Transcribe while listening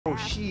Oh,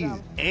 she's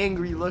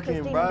angry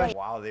looking, bro.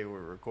 While they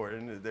were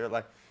recording, they're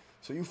like,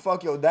 "So you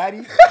fuck your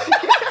daddy?"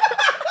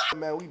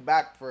 Man, we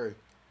back for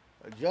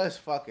just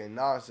fucking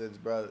nonsense,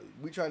 bro.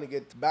 We trying to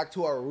get back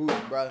to our roots,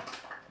 bro.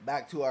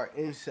 Back to our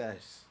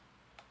incest.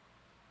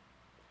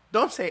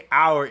 Don't say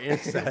our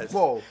incest.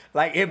 Whoa.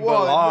 Like it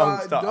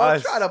belongs to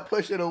us. Don't try to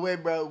push it away,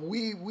 bro.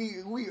 We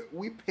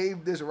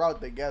paved this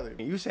route together.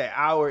 You say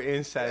our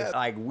incest,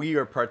 like we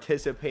are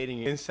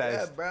participating in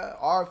incest. Yeah, bro.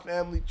 Our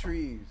family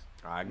trees.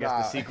 I guess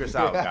the secret's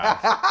out, guys.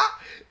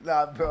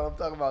 Nah, bro. I'm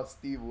talking about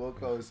Steve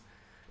Wilkos.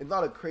 It's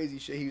not a crazy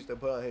shit he used to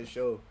put on his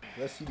show.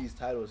 Let's see these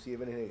titles, see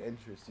if anything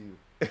interests you.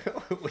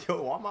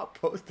 Yo, why am I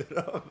posted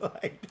up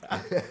like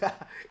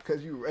that?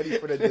 Because you ready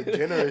for the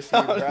degeneracy,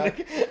 bro.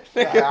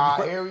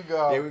 Here we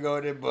go. Here we go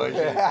with the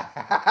bullshit.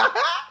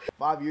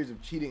 5 years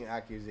of cheating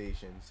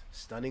accusations,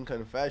 stunning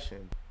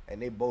confession,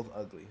 and they both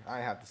ugly. I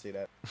ain't have to say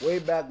that. Way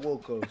back,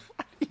 Wilkos.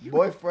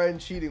 Boyfriend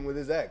cheating with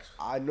his ex.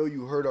 I know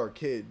you hurt our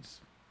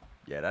kids.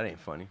 Yeah, that ain't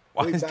funny.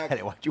 Why'd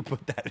you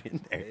put that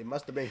in there? It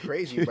must have been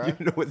crazy, bro. You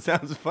know what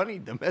sounds funny?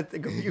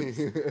 Domestic abuse.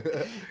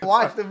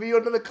 Watch the video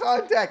under the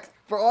context.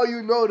 For all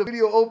you know, the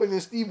video opens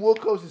and Steve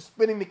Wilkos is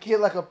spinning the kid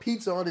like a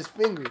pizza on his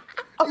finger.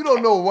 Okay. You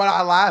don't know what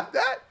I laughed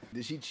at.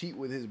 Did she cheat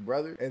with his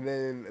brother? And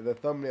then the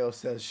thumbnail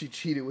says she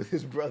cheated with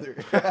his brother.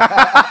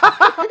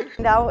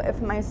 Find out if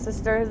my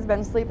sister has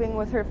been sleeping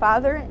with her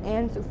father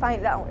and to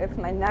find out if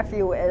my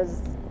nephew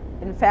is,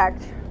 in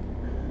fact,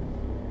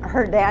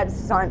 her dad's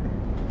son.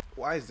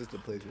 Why is this the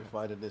place we're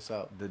finding this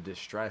out? The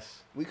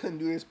distress. We couldn't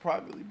do this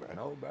privately, bro.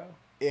 No, bro.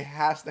 It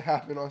has to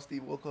happen on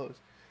Steve Wilkos.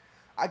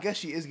 I guess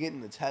she is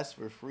getting the test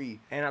for free.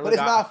 But it's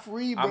not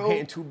free, bro. I'm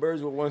hitting 2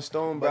 birds with 1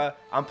 stone, bro.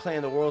 I'm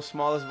playing the world's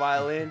smallest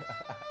violin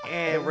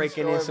and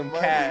raking in some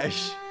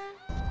cash.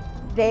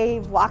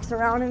 Dave walks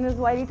around in his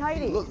whitey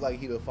tighty. He looked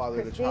like he the father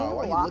of the child.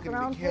 Why you looking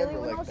at the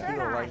camera like that? You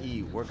know, like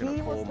he working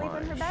a coal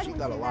mine. She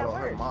got a lot on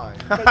her mind.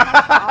 They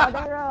come,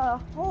 oh, you're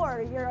a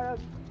whore. You're a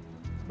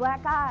black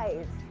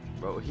eyes.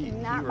 Bro, he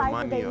not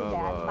remind by me her of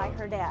dad, by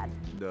her dad.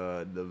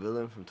 The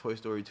villain from Toy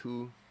Story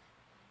 2.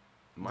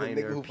 The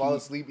nigga who fall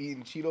asleep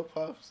eating Cheeto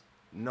Puffs?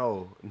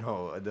 No,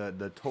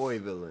 the toy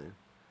villain.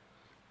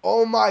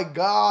 Oh my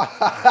god,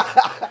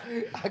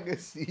 I can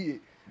see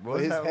it.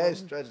 But his head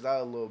stretched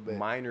out a little bit.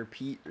 Minor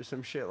Pete or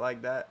some shit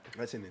like that.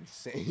 That's an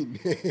insane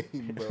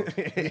name, bro.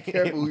 Be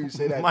careful who you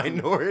say that.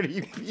 Minority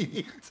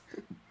Pete.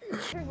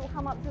 Will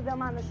come up to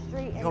them on the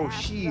street and yo,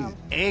 ask she's them,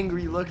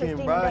 angry looking,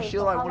 bro. She's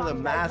like one of the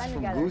masks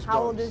from Goosebumps.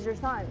 How old is your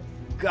son?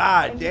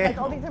 God damn.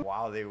 Like,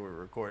 while they were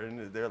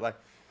recording, they're like,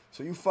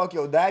 "So you fuck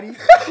your daddy?"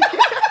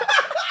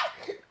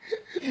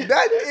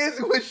 That is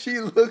what she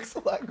looks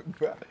like,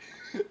 bro.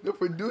 The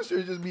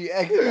producers just be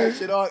acting that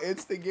shit on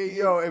instigate.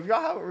 Yo, if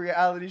y'all have a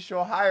reality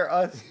show, hire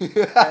us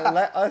and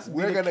let us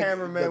be the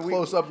cameraman. The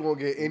close-ups won't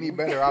get any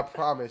better, I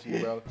promise you,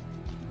 bro.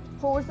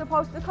 Who was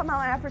supposed to come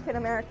out African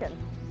American?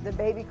 The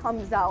baby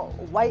comes out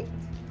white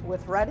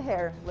with red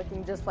hair,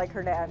 looking just like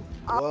her dad.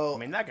 Well, I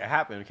mean that could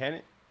happen, can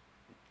it?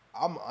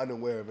 I'm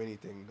unaware of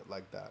anything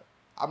like that.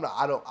 I'm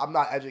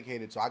not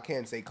educated, so I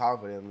can't say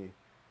confidently.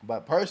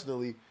 But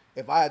personally,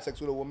 if I had sex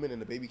with a woman and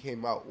the baby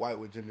came out white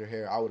with ginger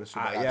hair, I would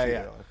assume I got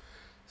cheated on.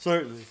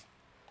 Certainly.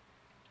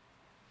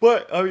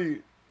 But I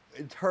mean,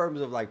 in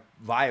terms of like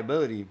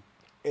viability,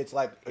 it's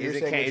like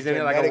isn't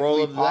it like a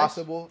role of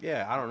possible?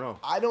 Yeah, I don't know.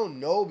 I don't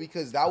know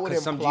because that would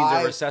imply some genes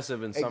are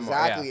recessive in some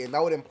exactly, and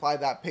that would imply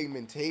that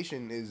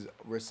pigmentation is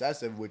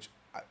recessive, which,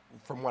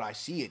 from what I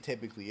see, it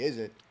typically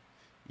isn't.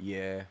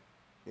 Yeah.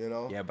 You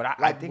know. Yeah, but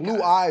I think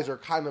blue eyes are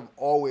kind of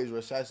always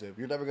recessive.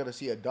 You're never gonna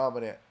see a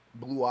dominant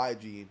blue eye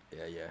gene.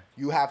 Yeah, yeah.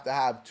 You have to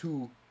have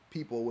 2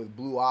 people with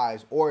blue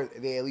eyes, or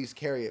they at least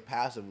carry it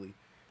passively.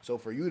 So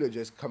for you to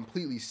just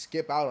completely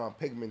skip out on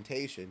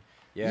pigmentation,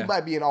 you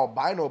might be an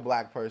albino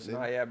black person.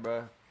 Oh, yeah,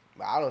 bro.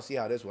 But I don't see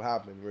how this will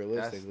happen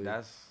realistically.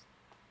 That's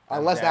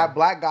unless that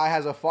black guy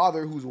has a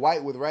father who's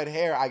white with red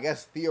hair, I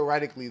guess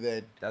theoretically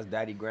that. That's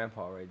daddy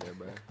grandpa right there,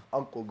 bro.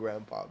 Uncle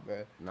grandpa,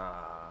 bro. Nah.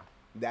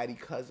 Daddy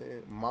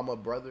cousin, mama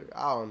brother.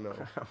 I don't know.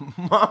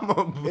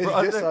 Mama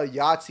brother. It's just a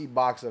Yahtzee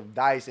box of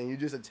dice, and you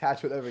just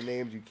attach whatever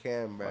names you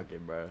can, bro. Fuck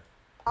it, bro.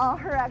 All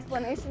her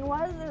explanation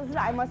was is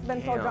I must have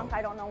been so drunk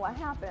I don't know what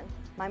happened.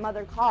 My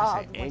mother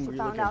called when she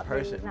found out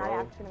that he was not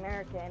African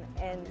American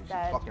and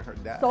said,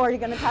 "So are you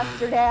gonna test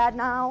your dad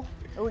now?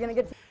 Are we gonna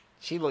get?"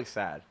 She looks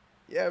sad.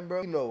 Yeah,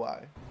 bro. You know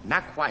why?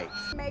 Not quite.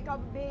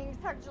 Makeup being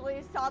sexually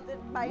assaulted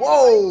by.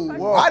 Whoa!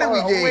 Why did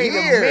we get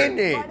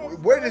here?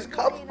 Where did this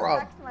come from?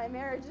 Affects my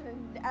marriage on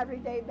an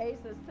everyday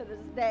basis to this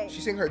day.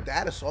 She's saying her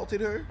dad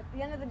assaulted her? At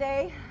the end of the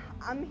day,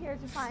 I'm here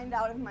to find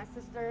out if my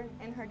sister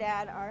and her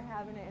dad are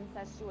having an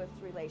incestuous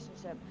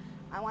relationship.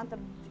 I want them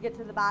to get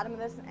to the bottom of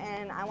this,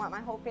 and I want my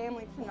whole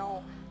family to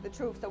know the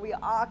truth so we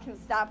all can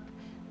stop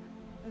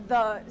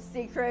the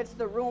secrets,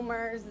 the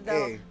rumors,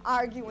 the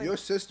arguing. Your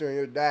sister and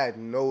your dad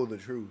know the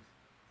truth.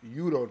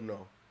 You don't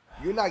know.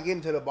 You're not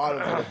getting to the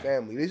bottom of the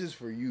family. This is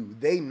for you.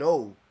 They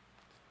know.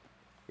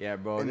 Yeah,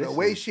 bro. And the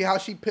way how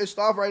she pissed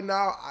off right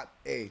now,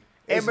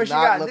 It's but she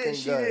not got looking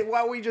this. good.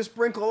 Why we just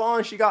sprinkle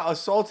on? She got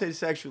assaulted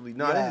sexually.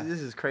 No, Yeah.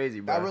 this is crazy,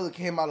 bro. That really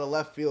came out of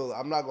left field.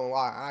 I'm not gonna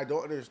lie. I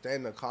don't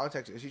understand the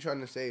context. Is she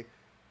trying to say?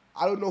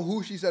 I don't know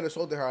who she said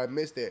assaulted her. I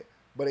missed it.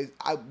 But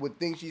I would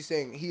think she's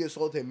saying he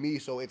assaulted me,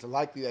 so it's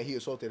likely that he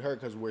assaulted her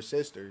because we're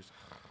sisters.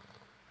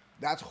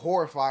 That's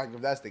horrifying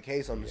if that's the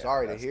case. I'm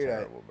sorry to hear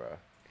terrible, that. Bro.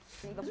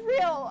 It's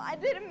real. I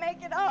didn't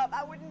make it up.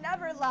 I would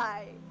never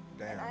lie.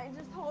 Damn. And I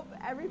just hope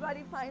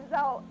everybody finds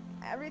out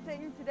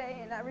everything today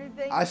and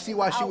everything. I see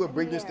why she out would in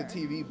bring the this to air.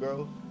 TV,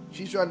 bro.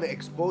 She's trying to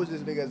expose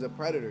this nigga as a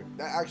predator.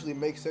 That actually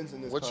makes sense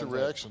in this What's context.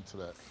 your reaction to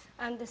that?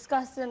 I'm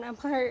disgusted. I'm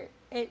hurt.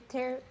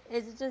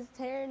 It's just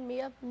tearing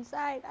me up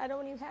inside. I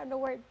don't even have no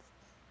words.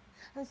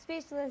 I'm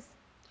speechless.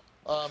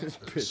 So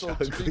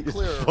to be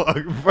clear, Fuck,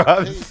 bro,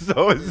 I'm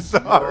so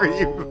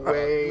sorry, No bro.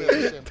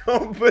 way.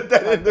 Don't put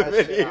that in the Cut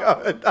that shit video.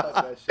 out, bro. Cut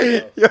that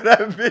shit out. Yo, that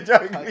bitch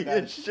Cut ugly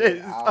that as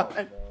shit, out,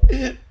 son. bro.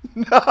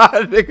 Nah,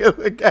 nigga,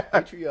 look at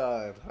her.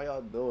 Patreon, how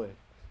y'all doing?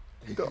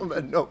 Don't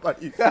let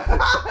nobody see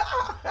it.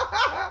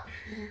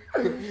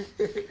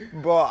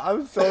 Bro,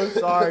 I'm so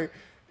sorry.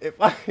 If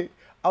I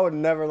would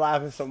never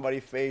laugh in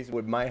somebody's face,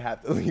 might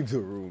have to leave the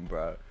room,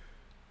 bro.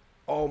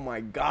 Oh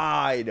my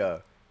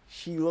God.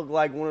 She looked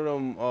like one of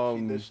them.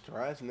 She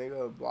distressed,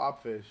 nigga,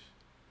 blobfish.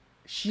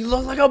 She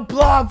looked like a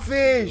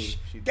blobfish.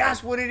 She do.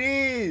 That's what it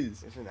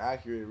is. It's an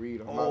accurate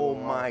read. I'm not Oh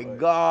gonna my lie, but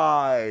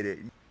God.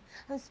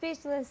 I'm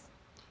speechless.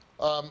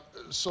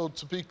 So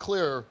to be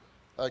clear,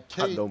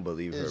 Kate don't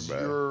believe her, is bro.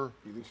 your.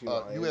 You think she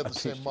lying? You have I the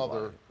think same she's mother,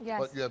 lying. Yes.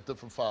 but you have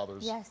different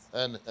fathers. Yes.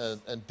 And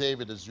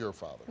David is your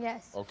father.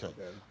 Yes. Okay.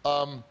 Okay.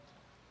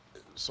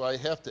 So I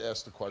have to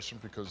ask the question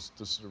because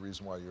this is the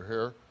reason why you're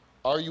here.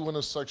 Are you in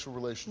a sexual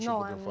relationship No,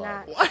 with your I'm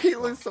father? not. Why he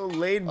look so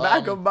laid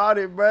back about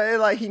it, bro? It's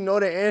like he know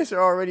the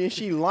answer already and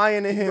she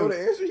lying to You know him. the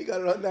answer? He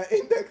got it on that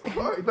index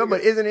card. No, nigga.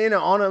 but isn't it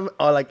on him,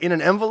 or like in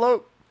an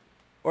envelope?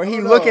 Or he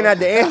don't looking know. at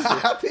the I answer?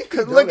 think he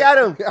Cause know look that.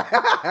 at him.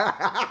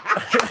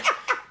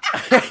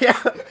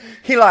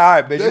 He like, all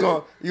right,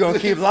 bitch, you gonna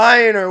keep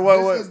lying or what?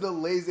 This What? is the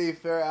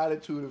laissez-faire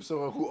attitude of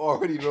someone who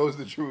already knows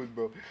the truth,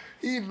 bro.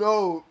 He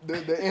know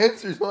the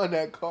answer's on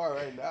that card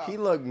right now. He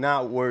look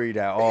not worried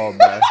at all,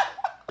 man.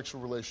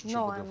 Sexual relationship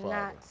No, with your I'm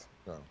father?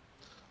 not.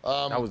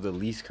 No. That was the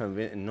least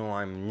convincing. No,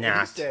 I'm And he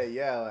not. said,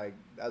 yeah, like,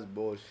 that's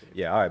bullshit.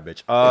 Yeah, all right,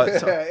 bitch.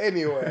 So,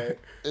 Anyway.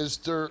 Is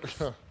there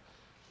any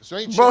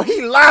chance? bro,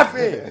 he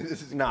laughing.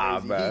 This is Nah,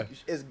 crazy. bro.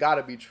 It's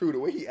gotta be true. The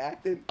way he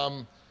acted.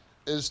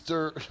 Is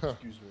there?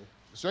 Excuse me.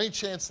 Is there any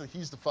chance that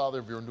he's the father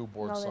of your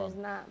newborn No, son? there's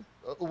not.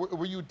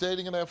 Were you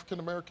dating an African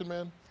American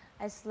man?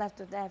 I slept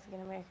with the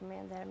African American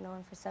man that I've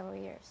known for several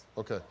years.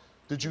 Okay.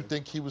 Did you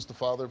think he was the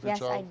father of your Yes,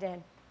 child? I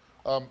did.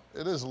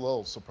 It is a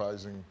little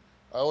surprising.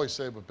 I always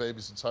say with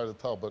babies, it's hard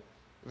to tell, but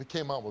if he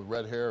came out with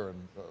red hair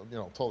and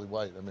totally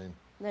white, I mean.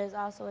 There's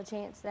also a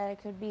chance that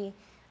it could be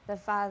the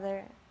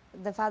father.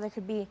 The father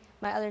could be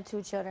my other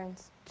two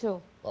children's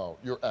too. Oh,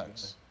 your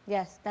ex.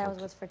 Yes, that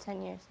was for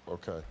 10 years.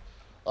 Okay.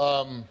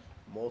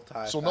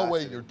 Multi. So no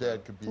way your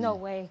dad could be. No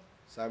way.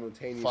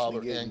 Simultaneously Father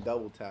getting and-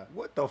 double tap.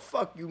 What the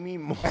fuck you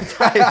mean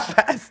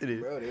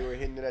multifaceted? Bro, they were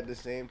hitting it at the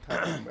same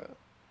time, bro.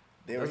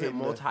 They were Does it hitting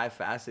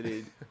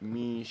multifaceted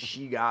mean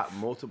she got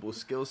multiple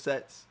skill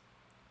sets?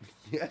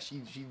 Yeah,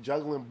 she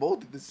juggling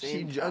both at the She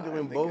same time.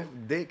 juggling nigga. both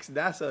dicks.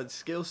 That's a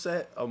skill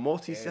set. A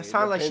multi. Hey, That it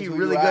sounds like depends she who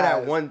really you good at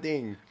ask. one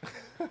thing.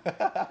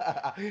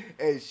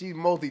 Hey, she's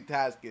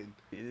multitasking.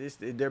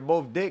 They're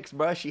both dicks,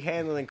 bro. She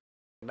handling.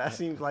 That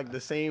seems like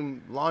the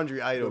same laundry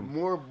The item.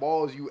 more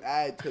balls you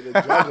add to the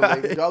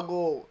juggling,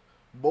 juggle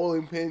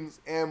bowling pins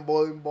and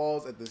bowling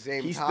balls at the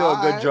same He's time. still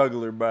a good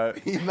juggler, but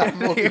He's not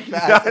He's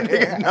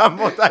multifaceted. not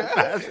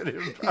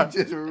multifaceted, bro. He's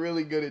just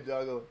really good at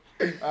juggling.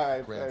 All right,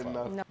 fair Grandfather.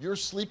 enough. No. You're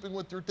sleeping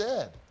with your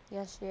dad.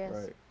 Yes, she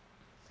is. Right.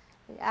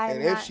 I'm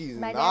And if not, she's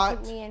my not, dad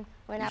took me in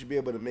when You I should be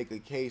able to make a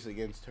case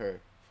against her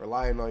for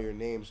lying on your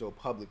name so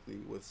publicly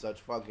with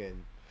such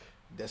fucking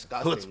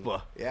disgusting.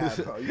 Chutzpah. Yeah,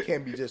 bro. You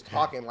can't be just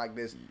talking like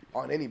this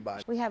on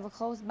anybody. We have a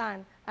close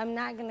bond. I'm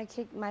not gonna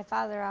kick my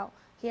father out.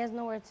 He has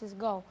nowhere to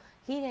go.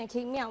 He didn't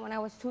kick me out when I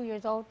was 2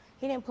 years old.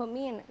 He didn't put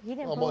me in. He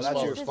didn't Oh, put most me in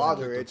That's a your fathers system. don't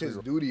father. kick It's the his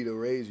 2-year-old. duty to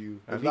raise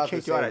you. If It's he not the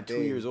kicked you out same at 2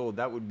 thing. years old,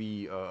 that would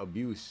be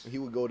abuse. He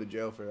would go to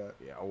jail for that.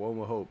 Yeah, one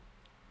would hope.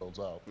 Goes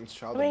out. It's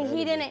child I mean,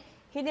 he abandonment.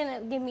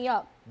 didn't give me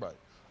up. Right.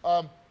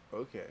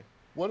 Okay.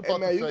 What Hey about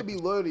man, the you fact can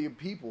be loyal to your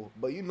people,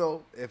 but you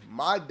know, if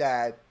my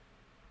dad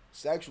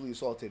sexually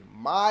assaulted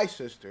my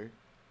sister,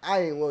 I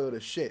ain't loyal to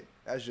shit.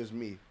 That's just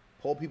me.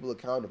 Hold people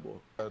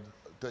accountable.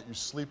 that you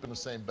sleep in the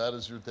same bed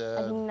as your I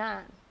dad? do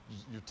not.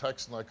 You're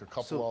texting like a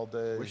couple all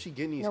day. Where's she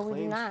getting these No, we do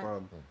claims not.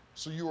 from?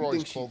 So you were You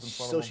always think clothed in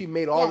front so of him? she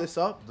made all Yeah. this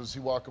up? Does he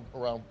walk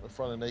around in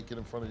front of naked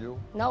in front of you?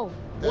 No.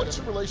 What's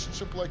your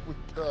relationship like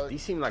with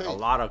These seem like a Kate?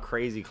 lot of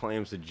crazy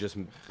claims to just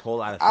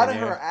pull out of Out thin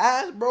of her air.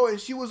 ass, bro, and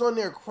she was on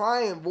there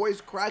crying, voice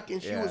cracking.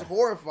 She Yeah. was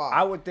horrified.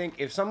 I would think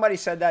if somebody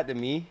said that to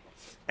me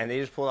and they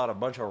just pulled out a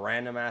bunch of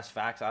random ass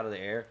facts out of the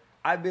air,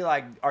 I'd be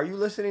like, are you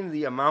listening to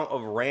the amount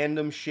of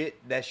random shit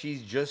that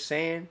she's just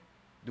saying?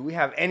 Do we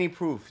have any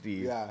proof,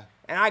 Steve? Yeah.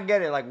 And I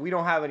get it, like, we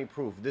don't have any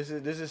proof. This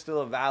is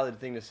still a valid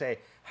thing to say.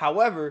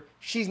 However,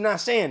 she's not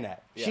saying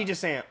that. Yeah. She's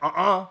just saying,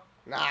 Nah.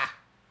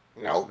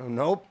 Nope.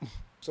 nope.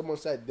 Someone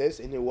said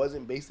this and it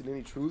wasn't based in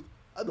any truth.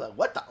 I'd be like,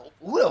 what the?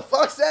 Who the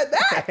fuck said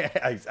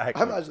that?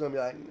 Exactly. I'm not just gonna be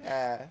like,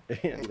 nah.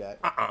 Do that.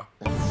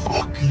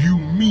 Fuck you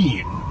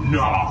mean,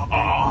 nah.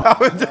 I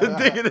was just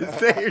thinking the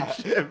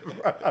same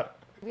shit, bro.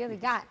 Really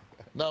got.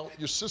 Now,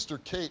 your sister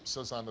Kate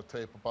says on the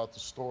tape about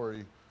the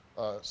story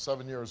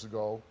 7 years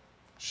ago.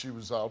 She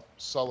was out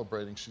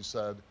celebrating, she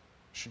said.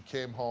 She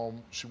came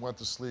home, she went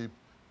to sleep,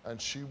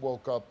 and she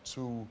woke up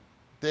to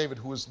David,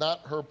 who is not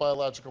her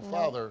biological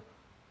father,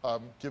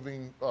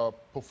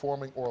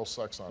 performing oral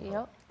sex on her.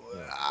 Yep.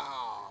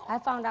 I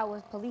found out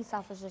with police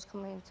officers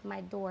coming to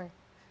my door,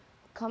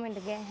 coming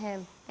to get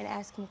him and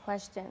ask him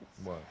questions.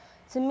 What?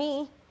 To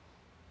me,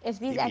 if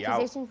these He'd be out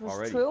accusations was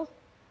already. true,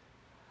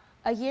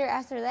 a year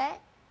after that,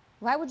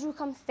 why would you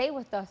come stay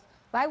with us?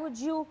 Why would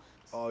you?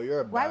 Oh, you're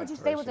a bad Why would you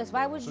stay with person, us?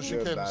 Why bro. would So you? she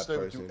You're a came to bad stay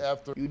with you person.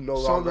 after. You no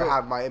longer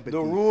have my empathy.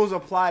 The rules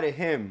apply to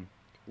him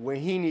when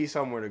he needs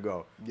somewhere to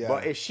go. Yeah.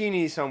 But if she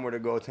needs somewhere to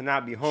go to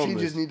not be She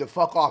homeless, just need to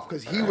fuck off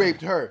because he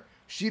raped her.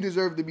 She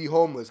deserved to be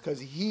homeless because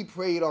he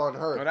preyed on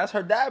her. oh, that's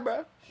her dad,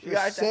 bro.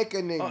 You're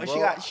sickening, bro.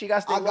 She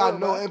got. I got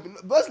no empathy.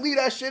 Let's leave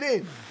that shit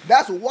in.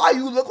 That's why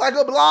you look like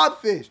a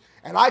blobfish.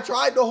 And I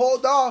tried to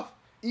hold off,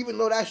 even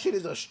though that shit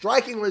is a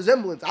striking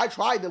resemblance. I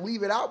tried to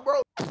leave it out,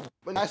 bro.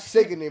 But that's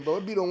sickening, bro.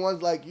 It'd be the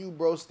ones like you,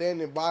 bro,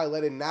 standing by,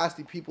 letting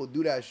nasty people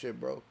do that shit,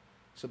 bro.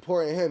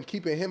 Supporting him,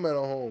 keeping him at a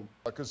home.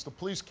 Because the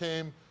police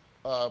came,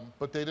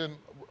 but they didn't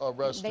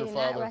arrest They your did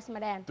father. not arrest my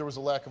dad. There was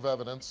a lack of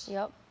evidence.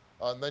 Yep.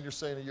 And then you're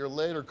saying a year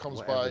later comes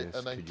What by, evidence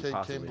and then could you Kate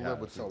possibly came to have?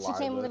 live with you. It's a She lie,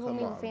 came bro. to live with Come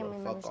me on, with family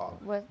bro. members. Fuck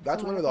off. with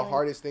That's some one of my the family.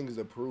 hardest things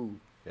to prove.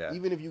 Yeah.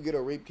 Even if you get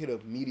a rape kit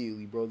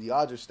immediately, bro, the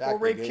odds are stacked Well,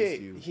 rape against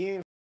kid, you. he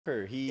ain't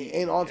her. He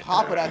And on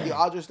top of that, the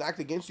odds are stacked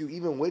against you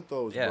even with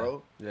those, yeah,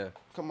 bro. yeah.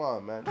 Come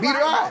on, man. Beat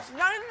her ass.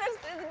 None of this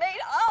is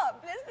made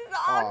up. This is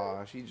on.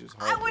 Aw, she just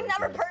I would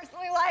never heartbroken.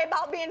 personally lie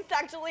about being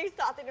sexually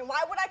assaulted, and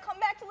why would I come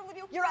back to live with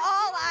you? You're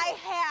all I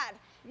had.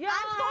 You're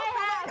I'm all so I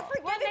proud had. to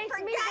forgive What and makes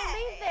me forget.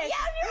 believe this?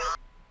 Yes, you're all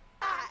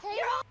Okay.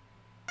 You're all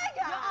I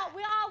got.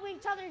 We all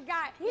each other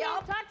got. He Yep.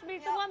 didn't touch me,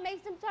 so Yep. what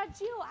makes him touch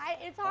you?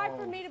 It's hard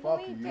for me to fuck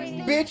believe, you.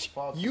 Katie. Bitch,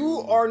 Fuck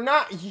you you. are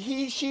not.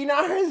 She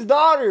not his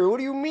daughter. What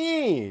do you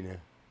mean?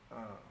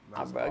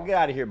 Get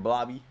out of here,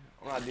 Blobby.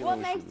 I'm not dealing What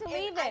with makes you. him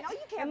believe I it? know you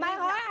can't In my believe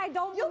heart, nothing. I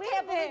don't You believe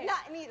can't believe it.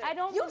 nothing either. I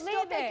don't you believe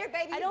still think it. your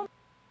baby I don't.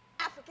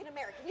 African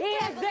American. He You is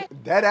can't believe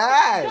big. Dead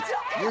ass.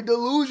 You're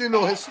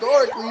delusional.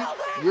 Historically,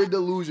 you're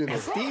delusional.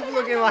 Steve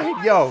looking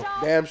like, yo,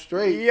 Damn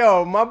straight.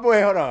 yo, my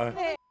boy, hold on.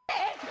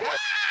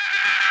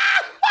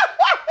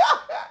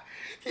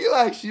 He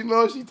like, she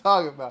knows what she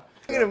talking about.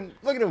 Look at him,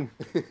 look at him.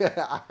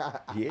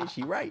 Yeah,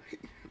 she right.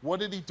 What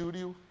did he do to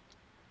you?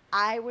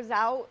 I was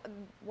out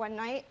one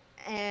night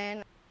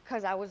and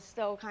because I was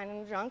still kind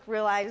of drunk,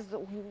 realized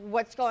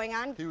what's going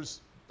on. He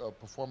was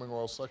performing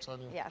oral sex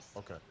on you? Yes.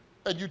 Okay.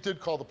 And you did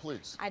call the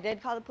police? I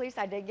did call the police.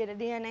 I did get a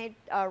DNA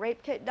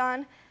rape kit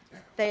done.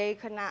 They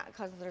could not,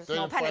 because there's They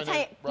no, didn't find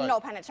any- right. no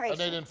penetration. And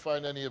they didn't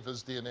find any of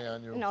his DNA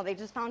on you? No, they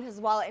just found his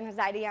wallet and his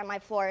ID on my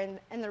floor. And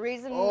the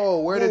reason... Oh,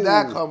 where did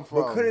that Ooh, come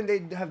from? But couldn't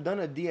they have done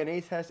a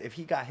DNA test if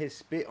he got his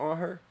spit on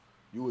her?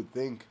 You would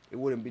think. It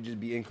wouldn't be just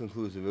be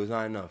inconclusive. It was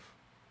not enough.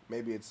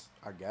 Maybe it's,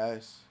 I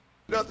guess.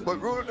 Nothing but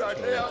ruined our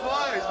damn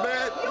lives,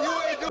 man.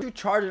 You ain't doing. You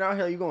charging out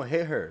here, you gonna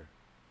hit her.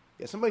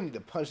 Yeah, somebody need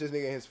to punch this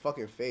nigga in his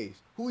fucking face.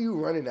 Who you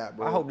running at,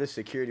 bro? I hope this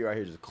security right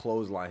here just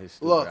clothesline his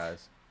stupid Look,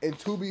 ass. and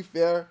to be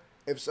fair,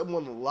 if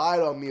someone lied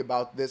on me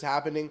about this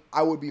happening,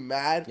 I would be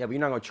mad. Yeah, but you're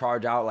not gonna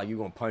charge out like you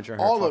gonna punch her in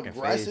her All fucking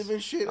aggressive face.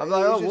 and shit. I'm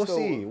like, It's oh, we'll just a-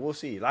 see, we'll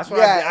see. That's why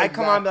Yeah, I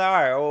come on and be like, all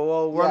right,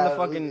 well, run the Yeah,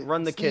 fucking,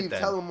 run the Steve, kit then.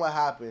 tell him what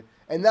happened.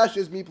 And that's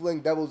just me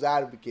playing devil's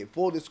advocate.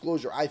 Full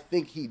disclosure, I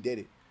think he did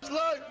it.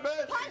 Life, man.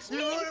 Punch You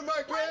me. ruined my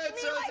Punch me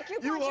grandson. like you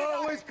You punch your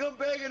always come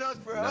begging us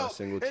for Not a help.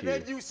 single And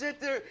then tear. you sit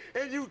there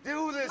and you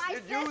do this My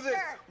and do this. sister,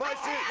 My I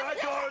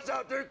have daughter's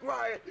out there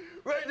crying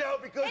right now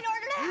because In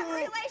order to have a you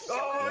relationship with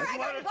her, always I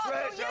want to gotta go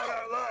trash through out you.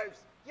 our lives.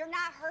 You're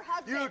not her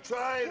husband. You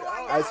tried You are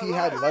all not As he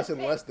had her less and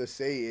husband. less to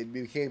say, it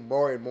became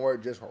more and more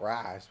just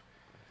harassed.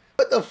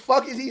 What the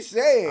fuck is he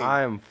saying?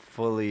 I'm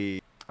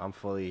fully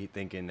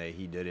thinking that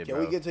he did it, Can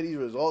bro. we get to these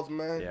results,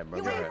 man? Yeah, bro,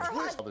 You go ain't ahead. her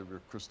husband. Father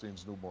of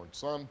Christine's newborn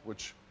son,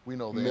 which we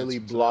know the Millie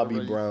answer to that Blobby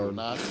already. Brown. You're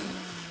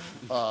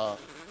not.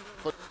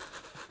 But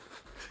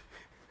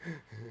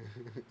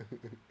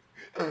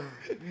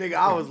Nigga,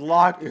 I was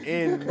locked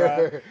in,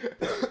 bro.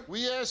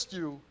 we asked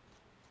you,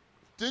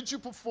 did you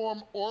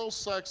perform oral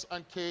sex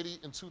on Katie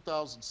in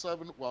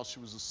 2007 while she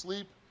was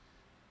asleep?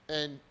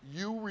 And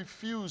you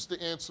refused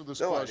to answer this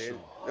question.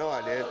 No,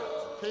 I did.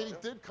 Katie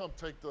did come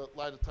take the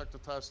lie detector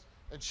test,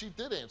 and she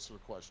did answer the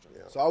question.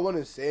 So I want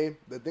to say,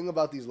 the thing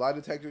about these lie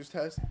detectors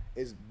tests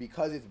is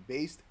because it's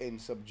based in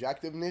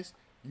subjectiveness,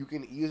 you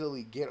can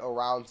easily get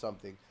around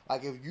something.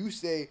 Like if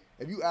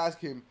you ask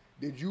him,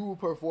 did you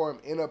perform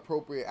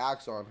inappropriate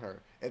acts on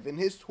her? If in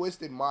his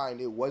twisted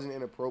mind it wasn't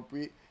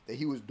inappropriate, that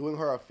he was doing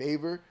her a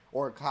favor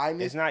or a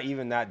kindness. It's not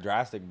even that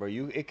drastic, bro.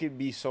 It could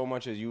be so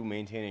much as you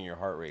maintaining your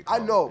heart rate. I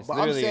know, it's but I'm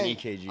literally saying, an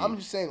EKG. I'm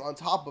just saying, on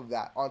top of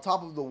that, on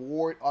top of the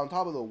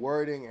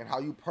wording and how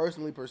you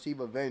personally perceive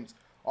events,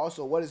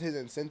 also, what is his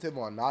incentive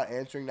on not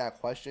answering that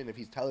question if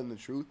he's telling the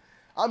truth?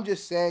 I'm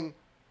just saying,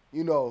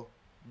 you know,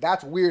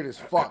 that's weird as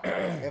fuck.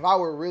 If I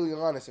were really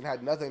honest and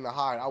had nothing to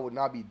hide, I would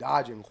not be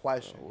dodging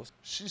questions.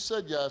 She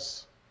said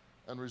yes,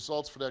 and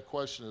results for that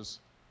question is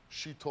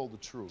she told the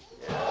truth.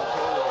 I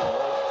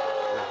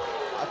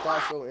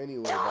thought so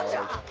anyway,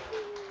 dog.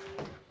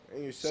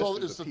 And your So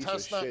sister's is a the piece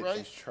test of not shit. right?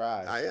 She's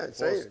trash. I didn't Full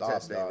say the stop,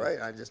 test ain't dog.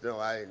 right. I just know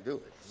I didn't do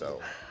it. So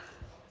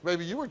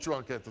Maybe you were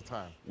drunk at the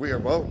time. we are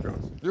both drunk.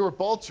 You were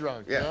both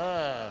drunk.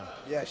 Yeah.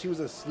 Yeah, she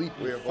was asleep.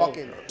 We are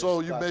Fucking. both. So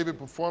you disgusting. maybe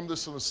performed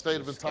this in a state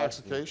of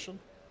Disgusting. intoxication?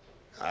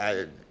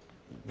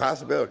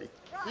 Possibility.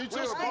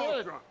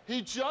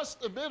 He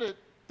just admitted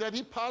that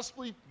he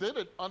possibly did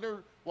it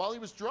while he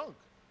was drunk.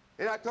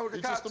 And I told the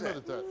He cops just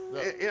admitted that.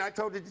 Yeah. And I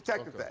told the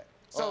detective Okay. that.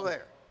 So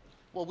there.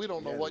 Well, we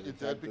don't know Yeah, what the you did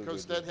detectives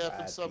because are that just happened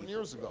bad 7 people,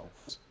 years bro. ago.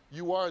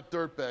 You are a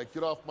dirtbag.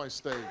 Get off my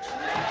stage.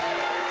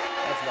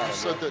 That's not You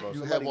said enough, that bro. you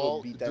Somebody have go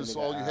all. beat that This is nigga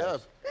all you ass.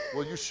 have.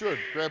 Well, you should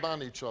grab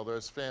on each other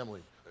as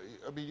family.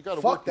 I mean, you got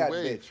to Fuck work your that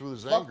way bitch. through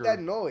this Fuck anger that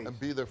noise. and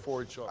be there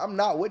for each other. I'm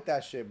not with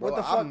that shit, bro. What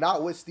the fuck? I'm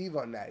not with Steve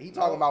on that. He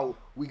talking about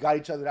we got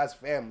each other, that's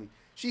family.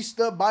 She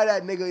stood by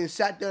that nigga and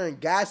sat there and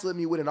gaslit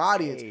me with an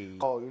audience. Hey.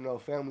 Oh, you know,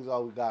 family's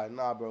all we got.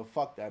 Nah, bro,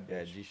 fuck that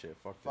Yeah, bitch. G shit.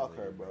 Fuck Fuck that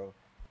her, lady, bro.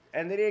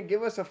 And they didn't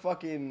give us a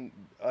fucking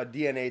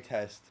DNA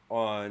test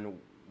on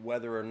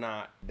whether or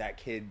not that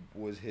kid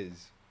was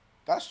his.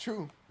 That's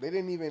true. They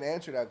didn't even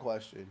answer that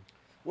question.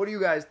 What do you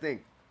guys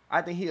think?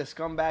 I think he a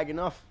scumbag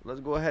enough. Let's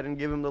go ahead and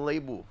give him the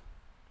label.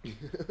 You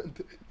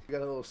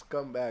got a little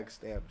scumbag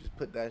stamp. Just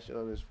put that shit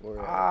on his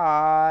forehead.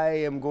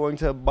 I am going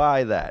to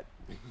buy that.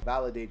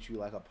 Validate you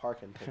like a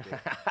parking ticket.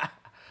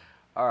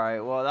 All right,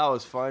 well, that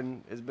was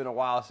fun. It's been a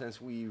while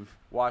since we've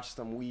watched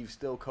some Weave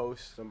Still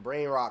Coast. Some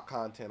brain rock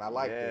content. I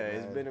like Yeah, it,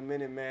 man. it's been a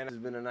minute, man. It's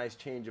been a nice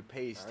change of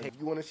pace. If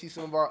you want to see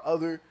some of our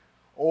other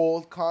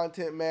old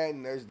content,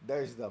 man,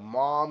 there's the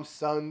mom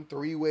son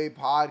three-way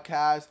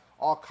podcast,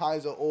 all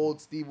kinds of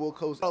old Steve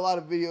Wilkos. A lot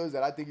of videos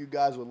that I think you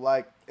guys would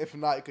like. If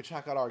not, you could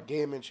check out our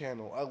gaming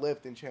channel, our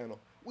lifting channel.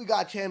 We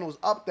got channels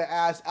up the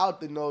ass,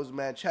 out the nose,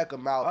 man. Check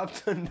them out. Up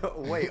the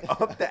wait,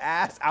 up the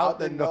ass, out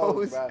the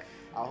nose. bro.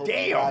 I hope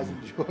Damn. you guys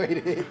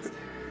enjoyed it.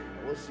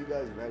 We'll see you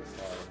guys next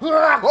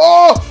time.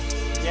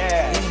 Oh!